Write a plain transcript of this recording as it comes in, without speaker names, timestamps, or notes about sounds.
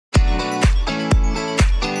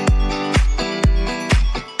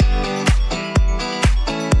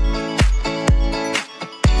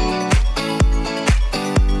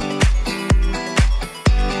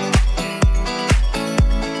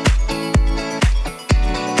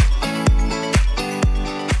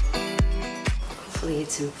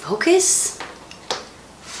some focus.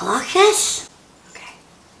 Focus. Okay.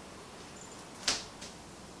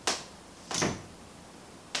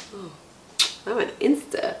 Oh, I'm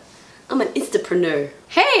an Instapreneur.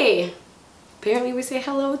 Hey! Apparently we say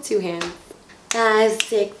hello with 2 hands. 5,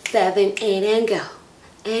 6, 7, 8, and go.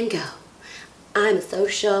 And go. I'm a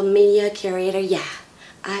social media curator, yeah,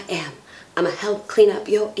 I am. I'ma help clean up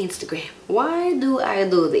your Instagram. Why do I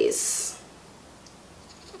do this?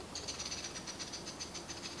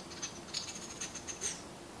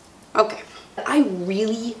 Okay. I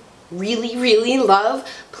really love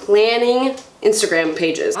planning Instagram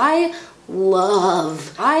pages. I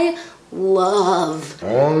love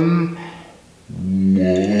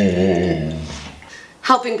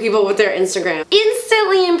helping people with their Instagram.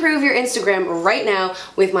 Instantly improve your Instagram right now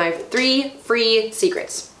with my 3 free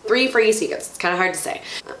secrets. 3 free secrets. It's kind of hard to say.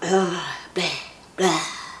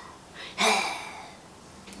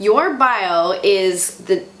 Your bio is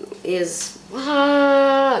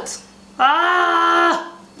what?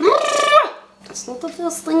 That's not the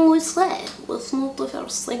first thing we said. That's not the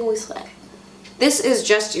first thing we said. This is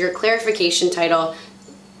just your clarification title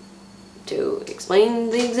to explain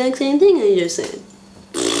the exact same thing I just said.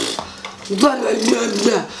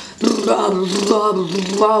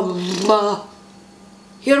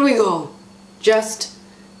 Here we go. Just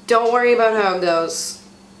don't worry about how it goes.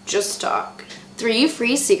 Just talk. 3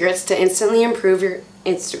 free secrets to instantly improve your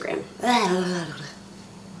Instagram.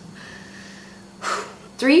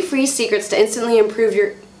 3 free secrets to instantly improve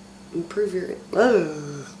your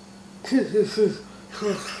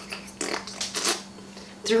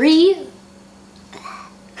 3.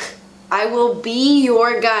 I will be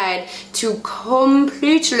your guide to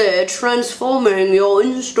completely transforming your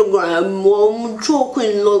Instagram while I'm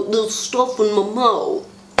talking like this stuff in my mouth.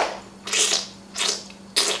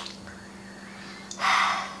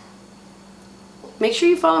 Make sure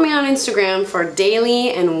you follow me on Instagram for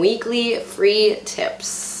daily and weekly free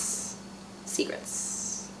tips.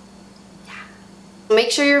 Secrets. Yeah.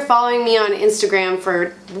 Make sure you're following me on Instagram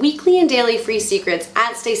for weekly and daily free secrets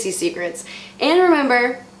at Stacy Secrets. And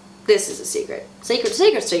remember, this is a secret. Secret,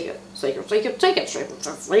 secret, secret. Secret, secret, secret, secret,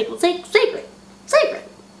 secret, secret, secret,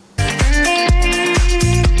 secret.